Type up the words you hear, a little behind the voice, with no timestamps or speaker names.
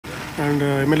and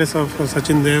MLS of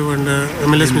Sachin Dev and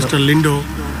MLS Mr. Lindo,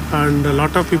 and a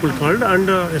lot of people called, and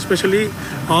especially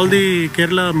all the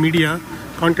Kerala media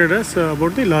contacted us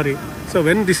about the lorry. So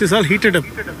when this is all heated up,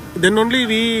 then only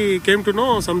we came to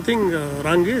know something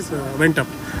wrong is went up.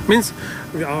 Means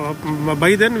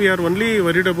by then we are only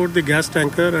worried about the gas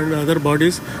tanker and other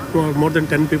bodies. More than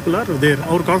 10 people are there.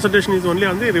 Our concentration is only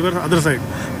on the river other side.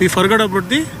 We forgot about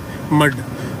the mud.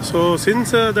 So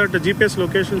since that GPS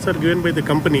locations are given by the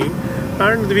company,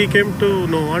 and we came to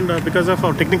know, and because of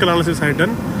our technical analysis I had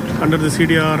done under the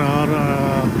CDR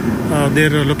or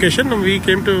their location, we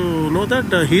came to know that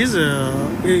he is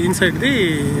inside the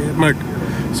mud.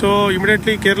 So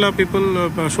immediately Kerala people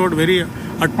showed very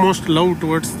utmost love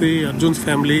towards the Arjun's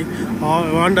family,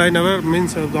 and I never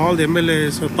means all the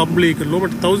MLAs, public,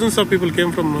 thousands of people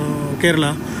came from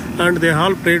Kerala, and they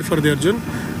all prayed for the Arjun.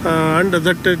 And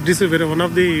that this is one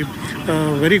of the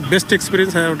very best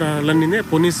experience I have learned in a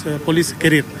police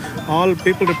career. All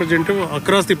people representative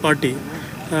across the party,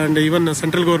 and even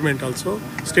central government also,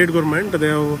 state government, they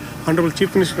have Honorable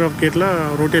Chief Minister of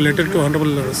Kerala wrote a letter to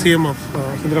Honorable CM of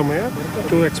Siddaramaiah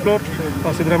to explore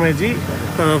Siddaramaiah ji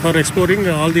for exploring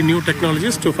all the new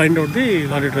technologies to find out the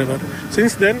lorry driver.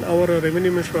 Since then, our Revenue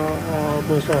Minister,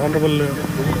 Honorable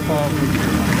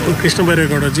Krishna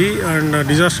Bhairagowda ji, and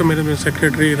Disaster Management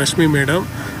Secretary Rashmi Madam,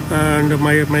 and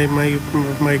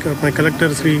my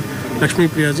collector Sri Lakshmi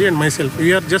Priya ji, and myself,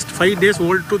 we are just 5 days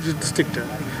old to the district.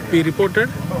 We reported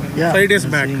 5 days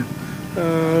back.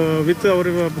 With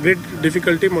our great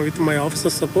difficulty, with my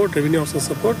officer's support, revenue officer's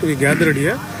support, we gathered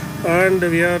here, and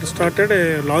we are started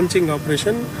a launching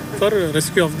operation for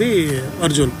rescue of the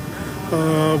Arjun.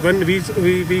 When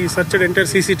we searched entire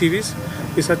CCTVs,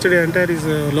 we searched entire his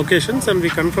locations, and we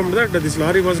confirmed that this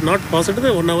lorry was not passed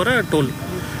the 1 hour toll.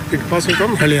 It passed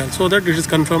from Malayali, so that it is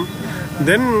confirmed.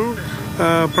 Then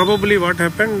probably what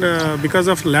happened, because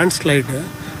of landslide,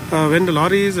 when the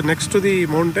lorry is next to the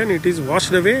mountain, it is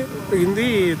washed away in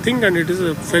the thing, and it is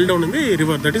fell down in the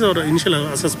river. That is our initial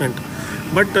assessment.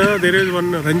 But there is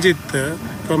one Ranjit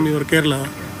from your Kerala,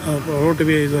 about to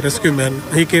be a rescue man.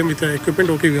 He came with equipment.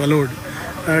 Okay, we allowed.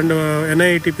 And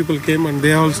NIT people came, and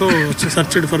they also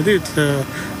searched for the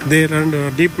there,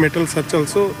 and deep metal search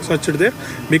also searched there.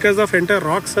 Because of entire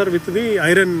rocks are with the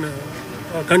iron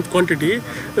quantity,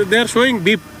 they are showing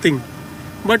beep thing,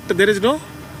 but there is no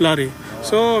lorry.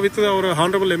 So with our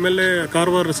Honorable MLA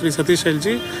Carver Sri Satish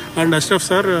Shailji and Ashraf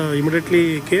sir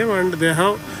immediately came, and they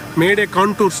have made a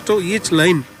contours to each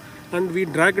line, and we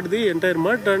dragged the entire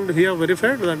mud, and we have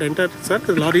verified that entire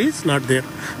the lorry is not there.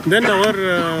 Then our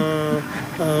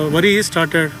worry is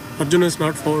started. Arjun is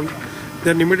not found.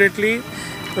 Then immediately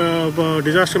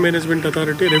Disaster Management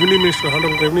Authority, Revenue Minister,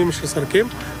 Honorable Revenue Minister sir came,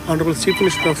 Honorable Chief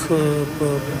Minister of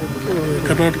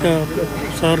Karnataka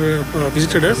sir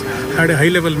visited us, had a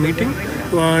high-level meeting,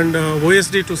 and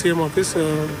OSD to CM office,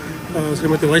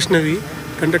 Srimati Vaishnavi,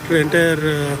 conducted an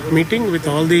entire meeting with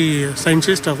all the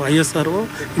scientists of ISRO,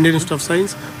 Indian Institute of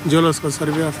Science, Geological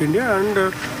Survey of India,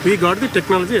 and we got the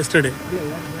technology yesterday.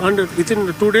 And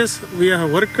within 2 days, we have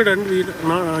worked, and we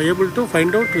are able to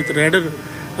find out with radar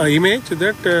image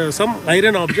that some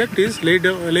iron object is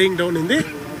laying down in the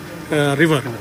river.